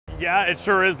Yeah, it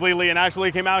sure is, Lily, and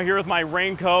actually came out here with my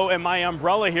raincoat and my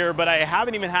umbrella here, but I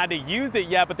haven't even had to use it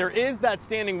yet. But there is that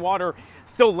standing water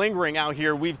still lingering out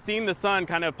here. We've seen the sun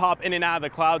kind of pop in and out of the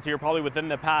clouds here probably within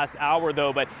the past hour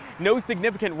though, but no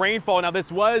significant rainfall. Now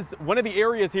this was one of the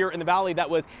areas here in the valley that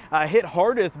was hit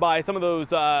hardest by some of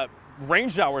those rain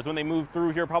showers when they moved through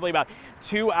here probably about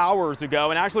 2 hours ago.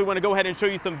 And actually want to go ahead and show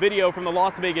you some video from the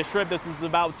Las Vegas Strip. This is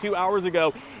about 2 hours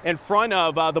ago in front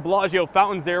of the Bellagio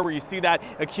fountains there, where you see that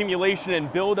accumulation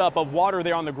and buildup of water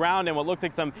there on the ground and what looks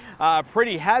like some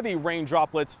pretty heavy rain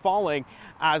droplets falling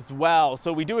as well.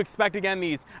 So we do expect again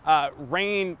these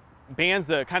rain bands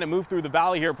to kind of move through the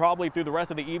valley here probably through the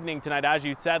rest of the evening tonight, as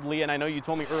you said, Lee. And I know you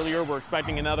told me earlier we're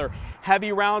expecting another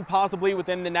heavy round possibly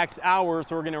within the next hour,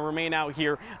 so we're going to remain out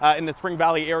here in the Spring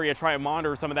Valley area, try and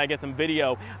monitor some of that, get some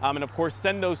video, and of course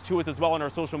send those to us as well on our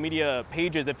social media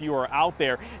pages if you are out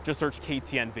there. Just search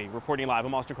KTNV. Reporting live,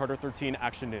 I'm Austin Carter, 13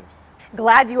 Action News.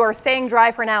 Glad you are staying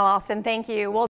dry for now, Austin. Thank you.